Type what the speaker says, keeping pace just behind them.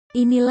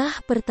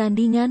Inilah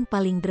pertandingan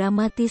paling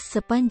dramatis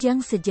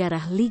sepanjang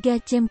sejarah Liga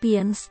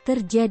Champions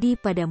terjadi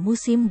pada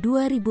musim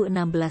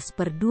 2016-2017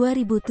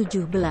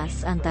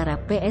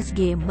 antara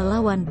PSG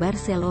melawan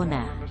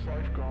Barcelona.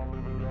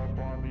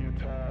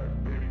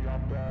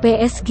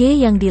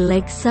 PSG yang di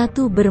leg 1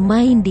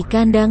 bermain di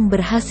kandang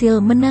berhasil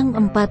menang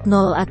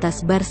 4-0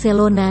 atas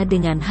Barcelona.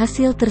 Dengan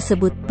hasil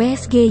tersebut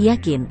PSG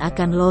yakin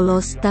akan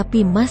lolos,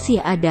 tapi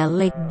masih ada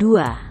leg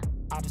 2.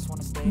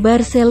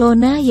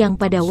 Barcelona yang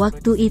pada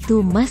waktu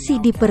itu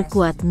masih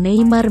diperkuat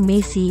Neymar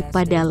Messi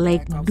pada leg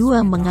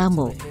 2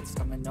 mengamuk.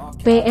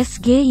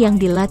 PSG yang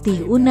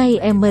dilatih Unai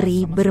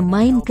Emery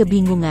bermain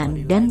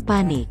kebingungan dan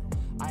panik.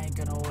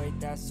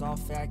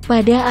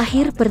 Pada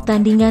akhir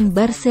pertandingan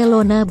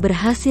Barcelona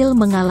berhasil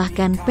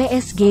mengalahkan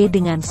PSG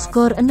dengan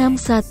skor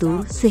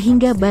 6-1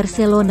 sehingga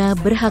Barcelona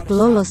berhak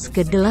lolos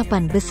ke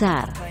 8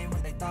 besar.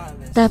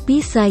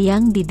 Tapi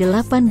sayang di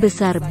 8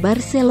 besar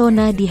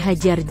Barcelona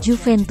dihajar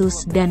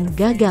Juventus dan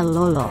gagal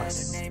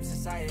lolos.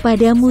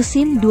 Pada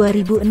musim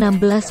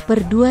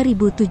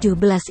 2016-2017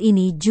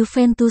 ini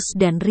Juventus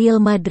dan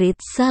Real Madrid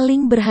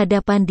saling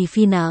berhadapan di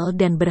final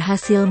dan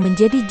berhasil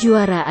menjadi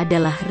juara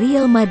adalah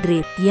Real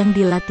Madrid yang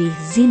dilatih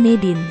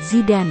Zinedine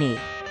Zidane.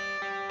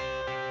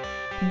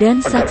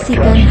 Dan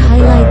saksikan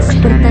highlights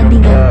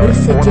pertandingan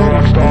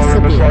bersejarah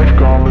tersebut.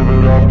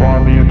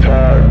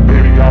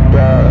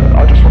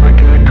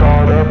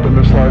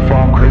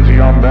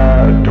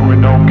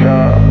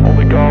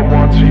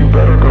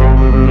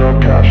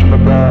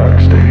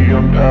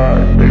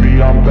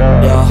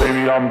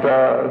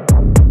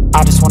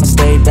 I just wanna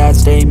stay bad,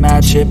 stay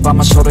mad, chip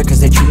on my shoulder cause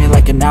they treat me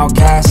like an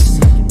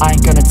outcast. I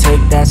ain't gonna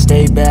take that,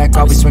 stay back,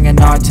 I'll be swinging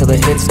hard till the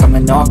hits come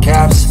in all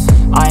caps.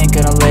 I ain't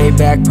gonna lay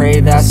back,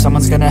 pray that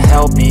someone's gonna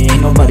help me,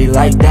 ain't nobody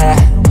like that.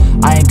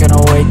 I ain't gonna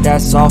wait,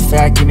 that's all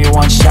fact, give me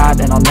one shot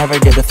and I'll never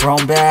get the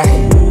throne back.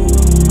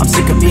 I'm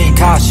sick of being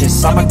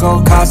cautious, I'ma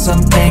go cause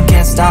something,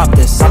 can't stop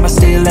this. I'ma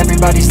steal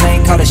everybody's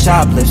lane, call it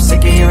shoplift.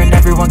 Sick of hearing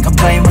everyone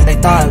complain when they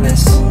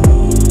thoughtless.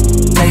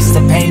 Taste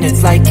the pain,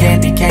 it's like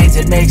candy canes.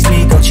 It makes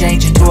me go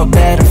change into a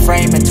better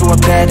frame, into a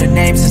better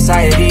name.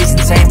 Society's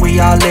insane, we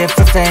all live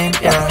for fame,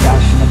 yeah.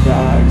 Cash in the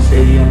bag,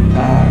 stadium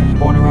packed.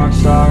 Born a rock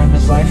star in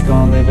this life,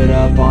 gon' live it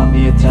up on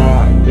the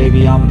attack.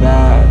 Baby, I'm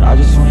bad, I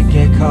just wanna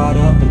get caught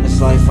up in this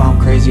life. I'm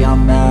crazy,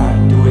 I'm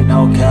mad, do it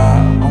no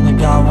cap. Only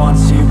God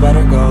wants you,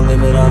 better go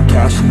live it up.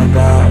 Cash in the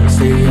bag,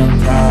 stadium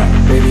packed.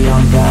 Baby,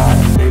 I'm bad,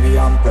 baby,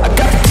 I'm bad. I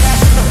got cash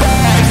in the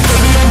bag,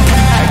 stadium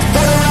packed.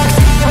 Born a rock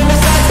star in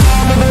this life,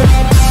 gon' live it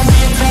up.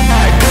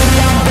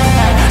 Baby, I'm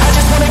bad, I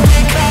just wanna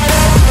get caught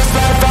up in this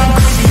life. I'm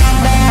crazy, I'm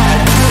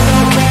mad, do it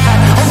no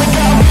cap. Only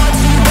God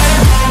wants you, better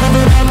go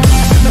live it up.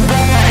 Cash in the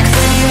bag,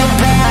 stadium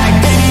packed.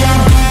 Baby, I'm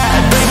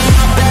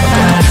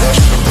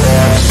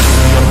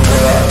bad, baby,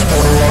 I'm bad. I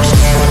got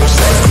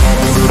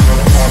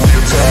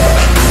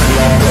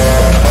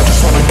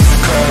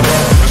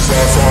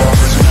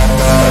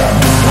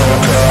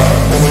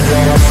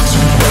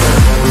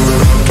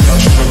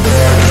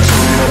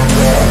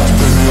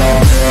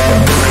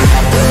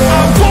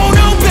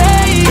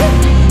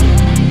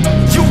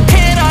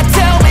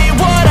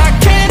in the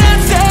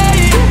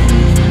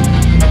bag,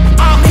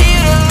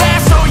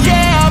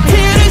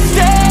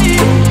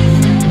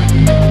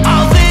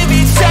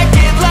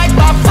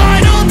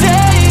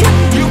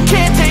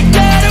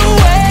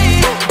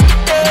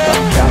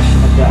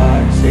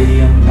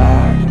 stadium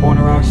packed. For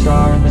the rock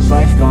star in this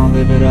life, I'll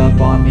live it up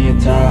on the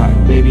attack.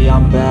 Baby,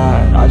 I'm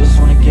bad, I just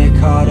wanna get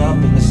caught up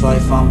in this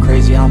life. I'm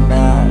crazy, I'm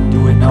mad,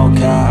 do it no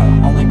cap.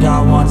 Only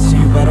God wants you,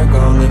 better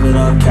go live it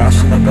up.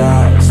 Cash in the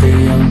bag,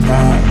 stadium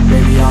packed.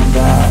 Baby, I'm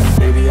bad,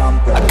 baby, I'm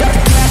bad.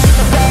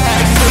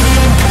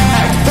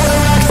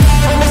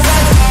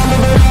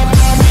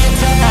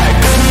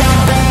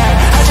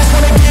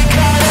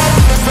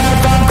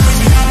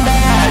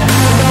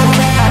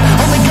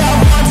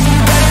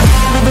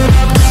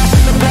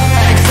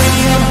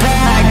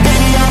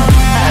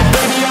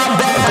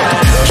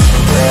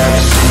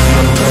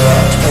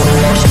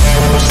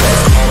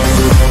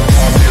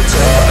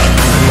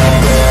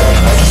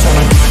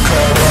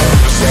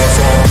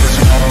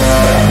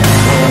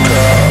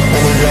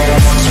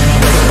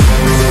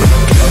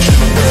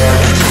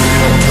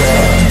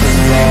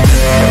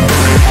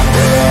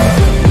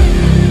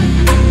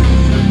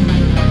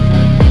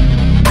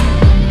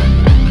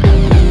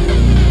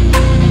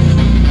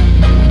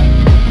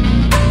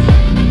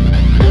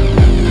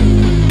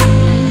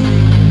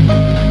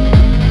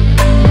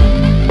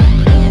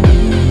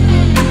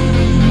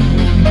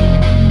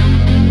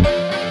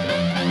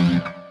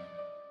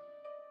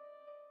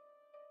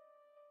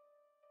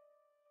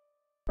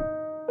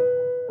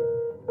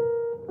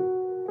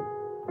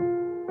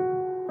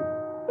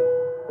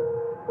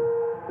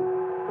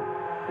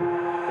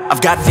 I've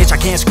got an itch I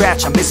can't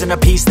scratch, I'm missing a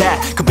piece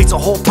that completes a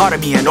whole part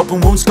of me, an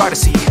open wound scar to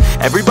see.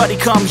 Everybody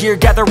come here,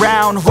 gather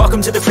round,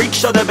 welcome to the freak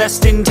show, the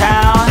best in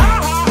town.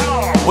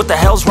 What the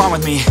hell's wrong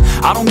with me?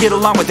 I don't get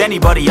along with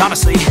anybody,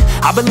 honestly.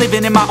 I've been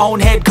living in my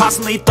own head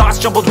constantly, thoughts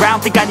jumbled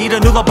round, think I need a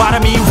new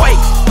lobotomy. Wait,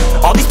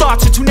 all these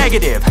thoughts are too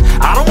negative,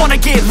 I don't wanna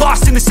get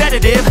lost in the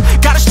sedative.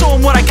 Gotta show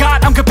them what I got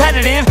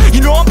competitive.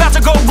 You know I'm about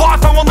to go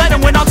off, I won't let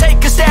him win, I'll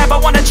take a stab. I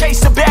wanna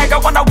chase the bag, I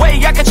want a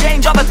way I can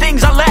change all the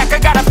things I lack. I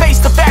gotta face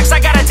the facts, I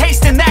got a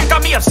taste in that.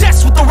 Got me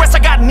obsessed with the rest, I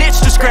got an itch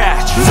to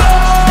scratch.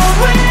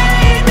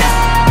 Slowing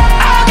down,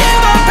 I'll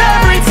give up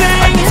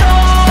everything.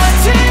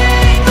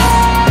 Daunting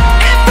all,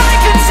 if I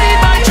can see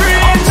my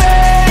dreams, I'll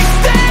make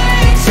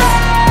things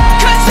right.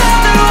 'Cause I'll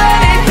do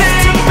anything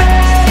to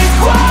make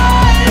what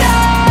I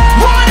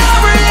want a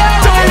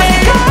reality. Don't let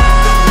go,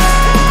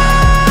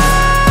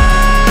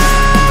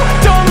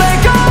 don't let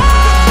go.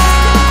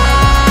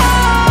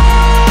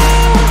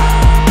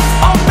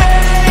 I'll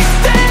make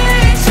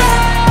things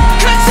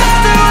right. 'Cause I'll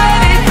do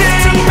anything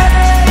to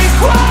make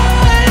what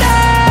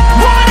I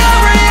want a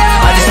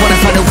reality. I just wanna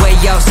find a way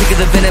out, sick of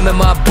the venom in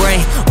my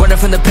brain. Running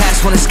from the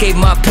past, wanna escape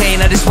my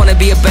pain. I just wanna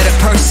be a better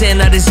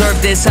person, I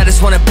deserve this. I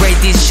just wanna break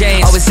these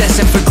chains. Always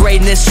asking for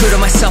greatness, true to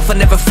myself, I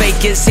never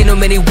fake it. Seen too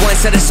many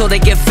once, I just so they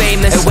get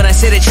famous. And when I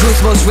say the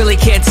truth, most really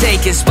can't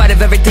take it. In spite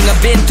of everything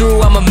I've been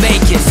through, I'ma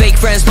make it. Fake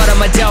friends, but on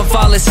my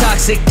downfall is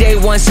toxic. Day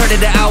one,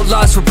 started to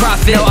outlaws for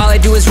profit. Now all I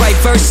do is write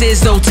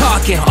verses, no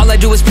talking. All I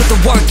do is put the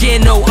work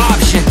in, no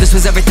option. This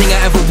was everything I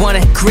ever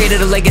wanted.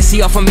 Created a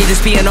legacy off of me,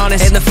 just being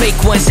honest. And the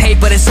fake ones hate,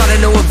 but it's all to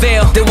no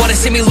avail. They wanna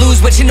see me lose,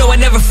 but you know I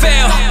never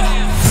fail.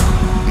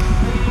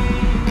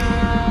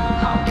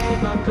 I'll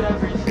give up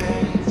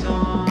everything,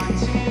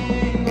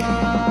 daunting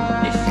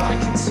life. If I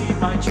can see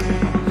my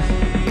dream,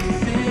 make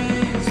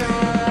things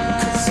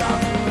right. 'Cause I'll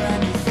do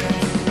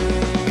anything,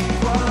 make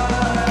what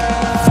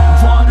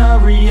I want a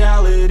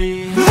reality.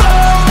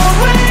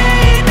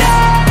 Slowing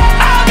down,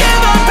 I'll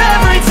give up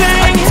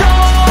everything,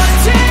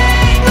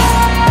 daunting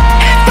life.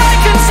 If I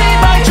can see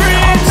my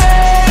dreams,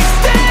 make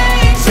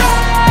things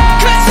right.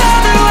 'Cause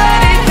I'll do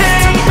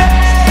anything to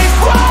make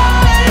what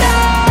I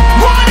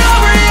want a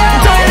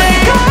reality. Don't let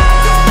go,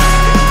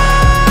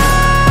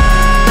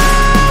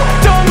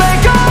 don't let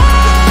go.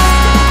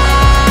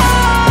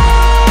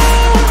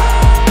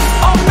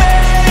 I'll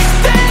make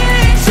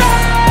things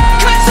right.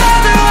 'Cause I'll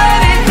do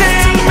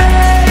anything to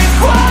make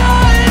what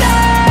I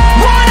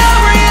want a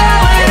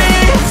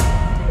reality.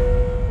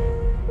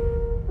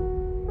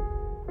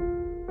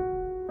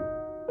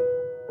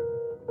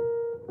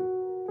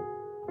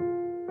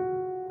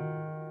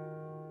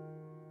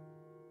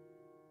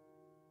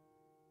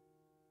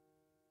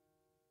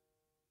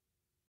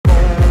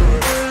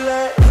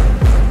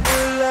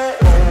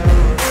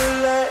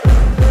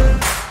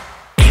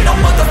 Ain't no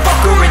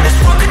motherfucker in this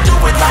world could do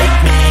it like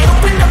me.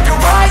 Open up your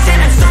eyes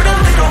and insert a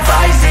little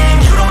rising.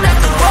 You don't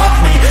have to love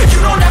me, you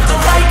don't have to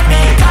like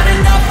me. Got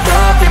enough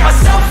love in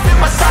myself, in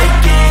my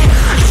psyche.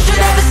 You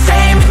should have the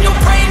same in your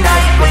brain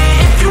nightly.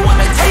 If you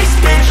wanna taste,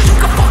 bitch, you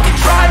can fucking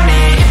try me.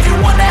 If you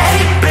wanna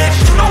hate, bitch,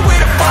 you know where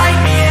to find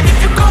me. And if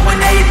you're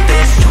going hate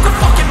this, you can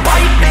fucking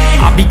bite me.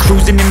 I'll be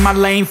cruising in my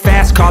lane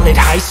fast, call it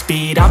high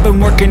speed. I've been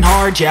working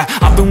hard, yeah,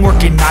 I've been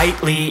working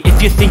nightly.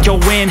 If you think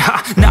you'll win,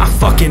 ha, not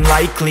fucking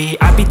likely.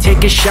 I be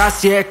taking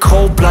shots, yeah,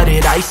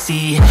 cold-blooded,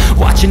 icy.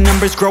 Watching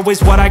numbers grow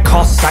is what I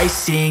call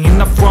sightseeing. In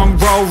the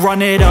front row,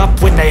 run it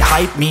up when they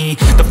hype me.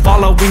 The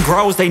following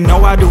grows, they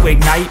know how to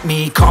ignite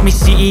me. Call me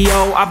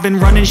CEO, I've been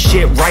running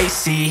shit right,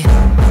 see.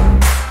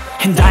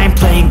 And I ain't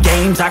playing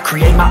games, I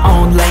create my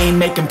own lane.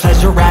 Making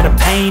pleasure out of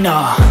pain,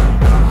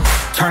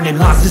 turning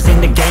losses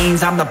into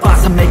gains. I'm the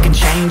boss, I'm making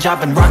change. I've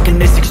been rocking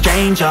this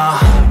exchange,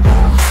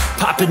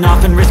 popping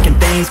off and risking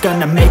things.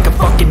 Gonna make a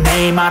fucking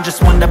name, I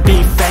just wanna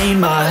be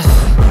famous.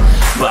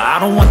 But I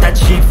don't want that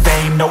cheap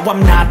fame, no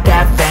I'm not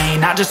that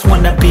vain. I just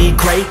wanna be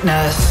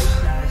greatness.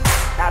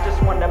 I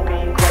just wanna be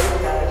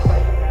greatness.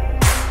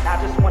 I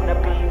just wanna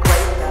be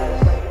greatness.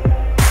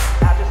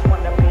 I just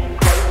wanna be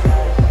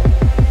greatness.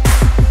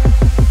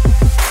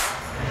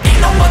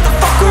 Ain't no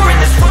motherfucker in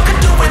this world could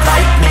do it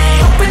like me.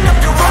 Open up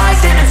your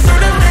eyes and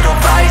insert a little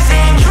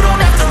rising. You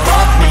don't have to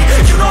love me,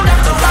 you don't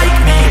have to like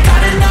me.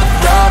 Got enough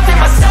love in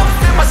myself,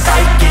 in my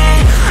psyche.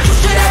 You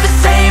should have the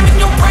same in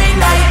your brain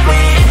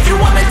nightly. If you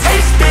wanna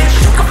taste, bitch,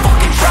 you can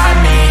fucking try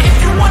me. If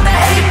you wanna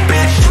hate,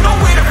 bitch, you know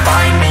where to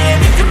find me.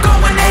 And if you're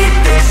going hate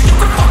this, you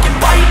can fucking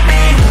bite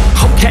me.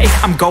 Okay,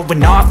 I'm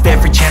going off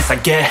every chance I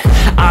get.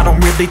 I don't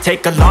really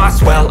take a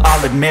loss, well,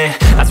 I'll admit.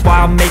 That's why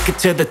I'll make it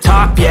to the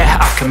top, yeah,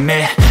 I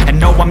commit. And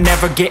no, I'm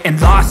never getting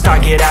lost, I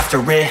get after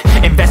it.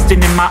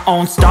 Investing in my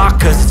own stock,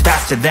 cause it's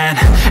faster than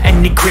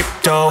any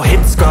crypto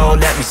hits go,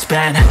 let me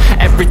spend.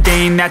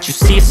 Everything that you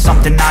see is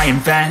something I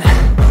invent.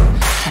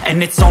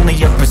 And it's only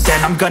a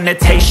percent. I'm gonna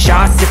take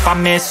shots, if I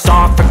miss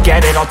all,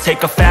 forget it. I'll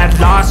take a fat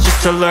loss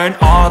just to learn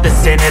all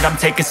that's in it. I'm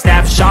taking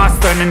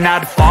snapshots, learning how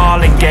to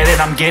fall and get it.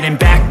 I'm getting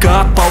back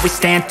up, always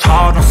stand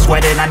tall, don't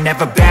sweat it. I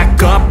never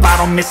back up, I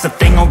don't miss a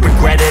thing or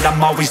regret it.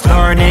 I'm always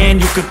learning,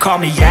 you could call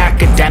me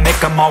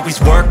academic. I'm always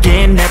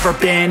working, never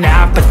been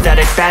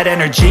apathetic. Bad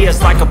energy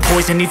is like a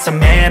poison, needs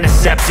some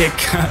antiseptic.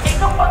 Ain't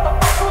no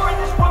motherfucker in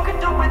this world could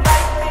do it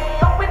like me.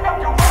 Open up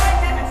your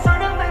eyes and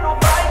insert a little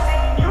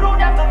rising. You don't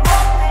have to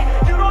love me,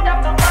 you don't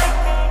have to like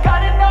me.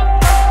 Got enough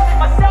love in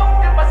myself,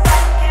 in my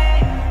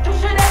psyche. You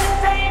should have the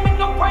same in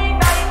your brain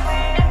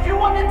nightly. If you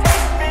wanna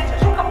taste, bitch,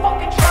 you can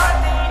fucking try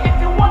me. If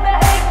you wanna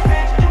hate,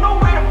 bitch, you know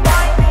where to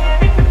find me. And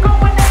if you're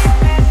going hate,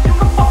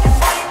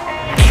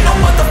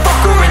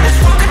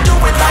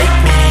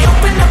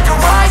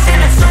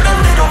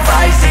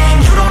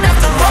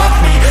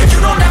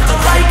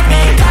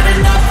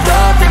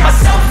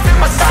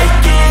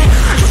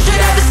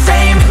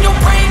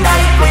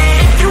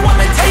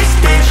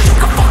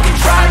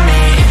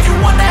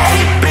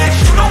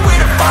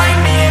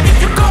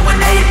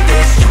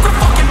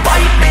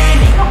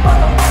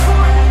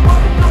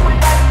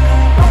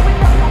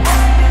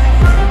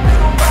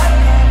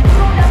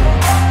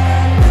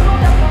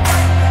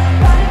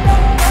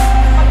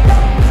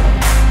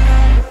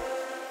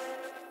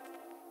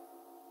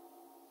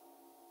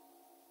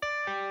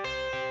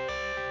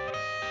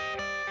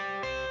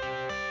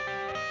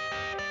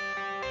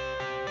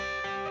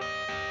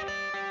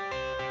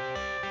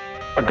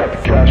 I got the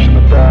cash in the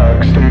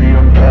bag,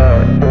 stadium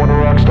packed. Born a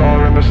rock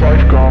star in this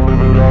life, gon'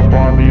 live it up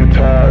on the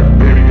attack.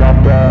 Baby,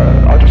 I'm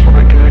bad, I just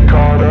wanna get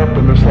caught up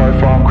in this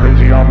life. I'm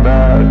crazy, I'm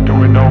mad,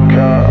 doing no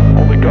cap.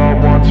 Only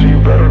God wants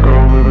you, better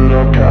go live it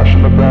up. Cash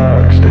in the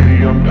bag,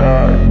 stadium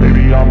packed.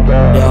 Baby, I'm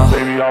bad, yeah.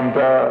 Baby, I'm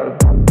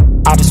bad.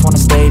 I just wanna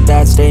stay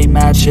bad, stay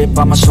mad. Chip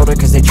on my shoulder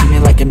cause they treat me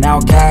like an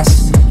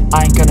outcast.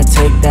 I ain't gonna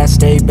take that,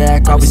 stay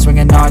back. I'll be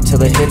swinging hard till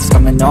the hits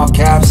come in all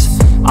caps.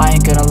 I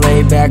ain't gonna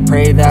lay back,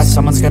 pray that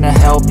someone's gonna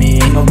help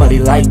me. Ain't nobody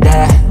like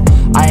that.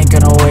 I ain't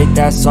gonna wait,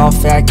 that's all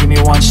fact. Give me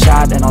one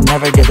shot and I'll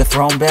never get the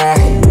throne back.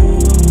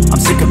 I'm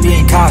sick of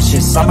being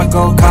cautious, I'ma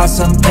go cause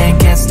some pain,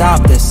 can't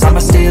stop this. I'ma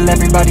steal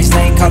everybody's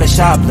lane, call it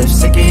shoplift.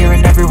 Sick of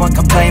hearing everyone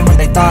complain when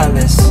they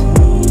thoughtless.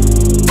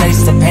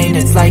 Taste the pain,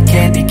 it's like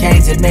candy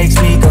canes. It makes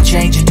me go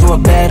change into a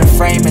better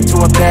frame, into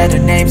a better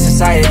name.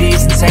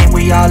 Society's insane,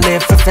 we all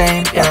live for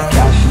fame, yeah.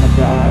 Cash in the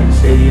bag,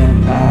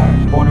 stadium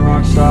packed. Born a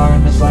rock star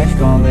in this life,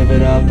 gon' live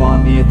it up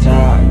on the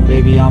attack.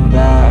 Baby, I'm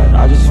bad,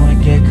 I just wanna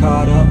get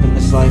caught up in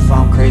this life.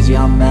 I'm crazy,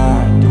 I'm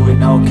mad, do it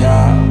no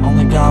cap.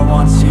 Only God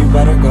wants you,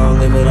 better go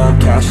live it up.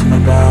 Cash in the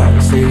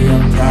bag,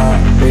 stadium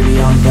packed.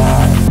 Baby, I'm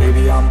bad,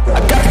 baby, I'm bad. I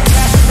got the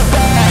cash in the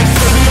bag,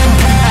 stadium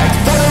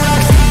packed. Born a rock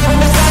star in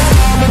this life,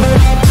 gon' live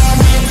it up.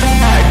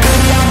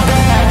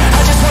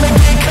 I'm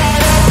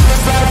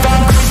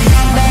crazy,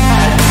 I'm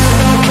mad,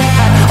 do it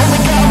no cap. Only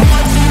God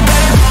wants you, better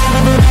go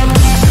live it up.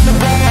 Cash in the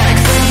bag,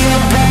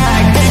 stadium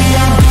packed.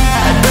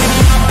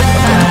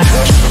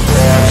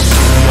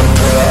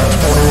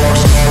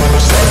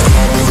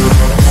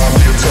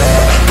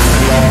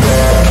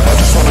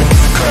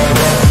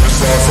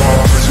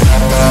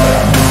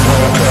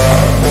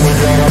 I'm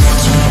bad,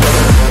 baby, I'm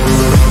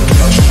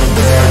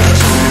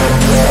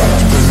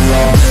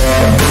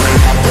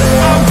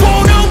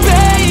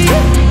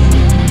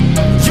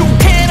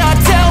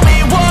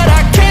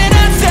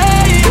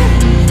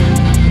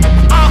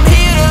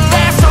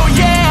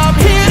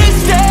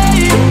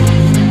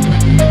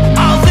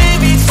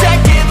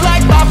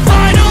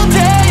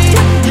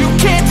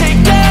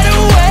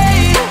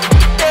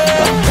I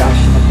got the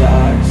cash in the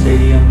bag,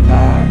 stadium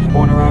packed.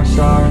 Born a rock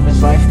star in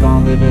this life,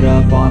 I'll live it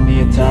up on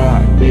the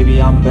attack.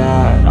 Baby, I'm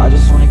bad, I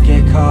just wanna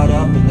get caught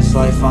up in this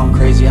life. I'm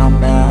crazy, I'm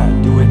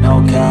mad, do it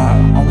no cap.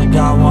 Only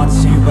God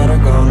wants you, better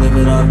go live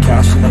it up.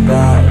 Cash in the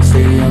bag,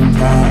 stadium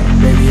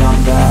packed. Baby,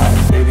 I'm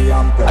bad, baby,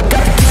 I'm bad.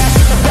 Cash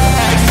in the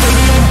bag,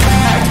 stadium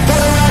packed.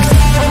 Born a rock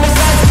star in this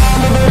life.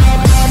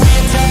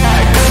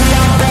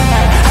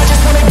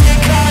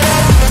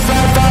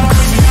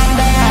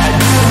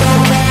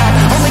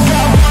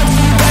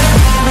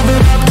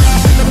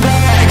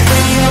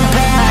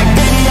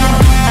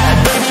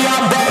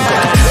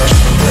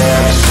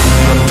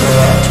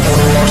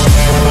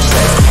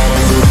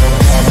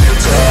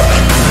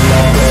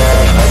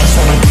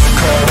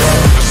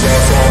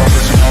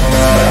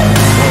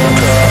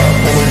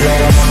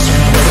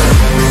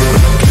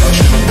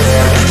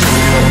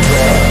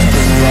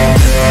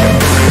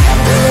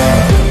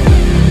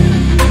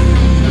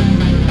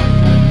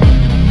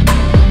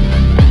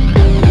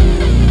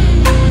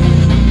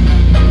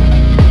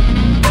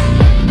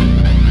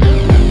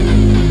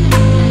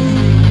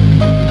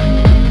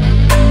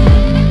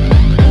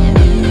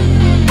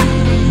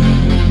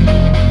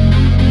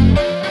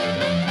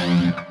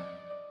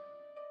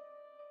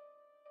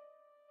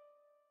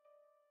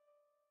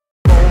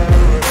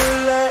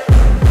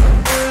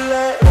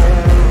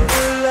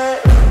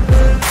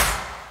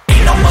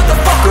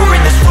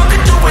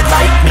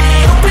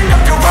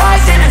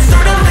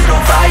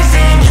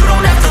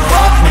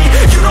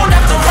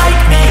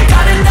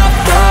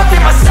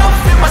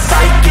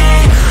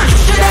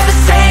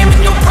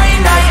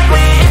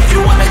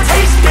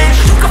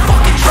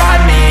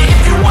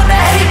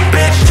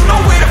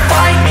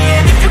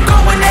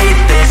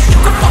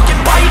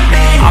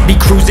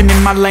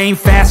 Lane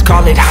fast,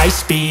 call it high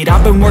speed.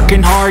 I've been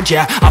working hard,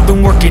 yeah, I've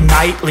been working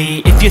nightly.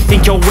 If you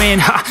think you'll win,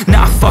 ha,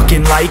 not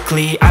fucking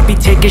likely. I be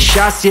taking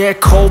shots, yeah,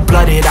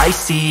 cold-blooded,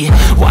 icy.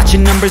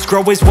 Watching numbers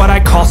grow is what I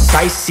call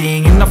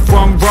sightseeing. In the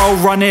front row,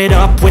 run it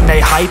up when they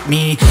hype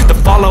me. The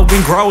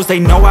following grows, they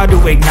know how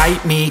to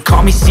ignite me.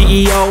 Call me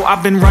CEO,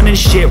 I've been running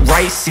shit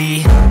right,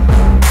 see.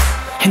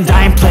 And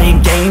I ain't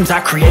playing games, I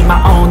create my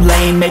own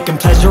lane. Making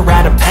pleasure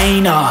out of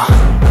pain,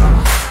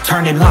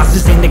 turning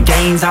losses into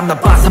gains. I'm the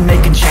boss, I'm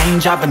making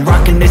change. I've been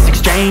rocking this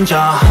exchange,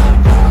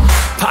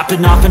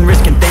 popping off and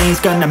risking things.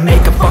 Gonna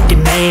make a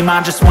fucking name, I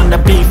just wanna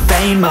be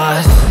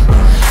famous.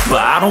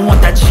 But I don't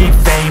want that cheap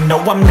fame, no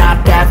I'm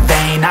not that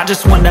vain. I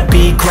just wanna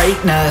be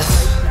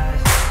greatness.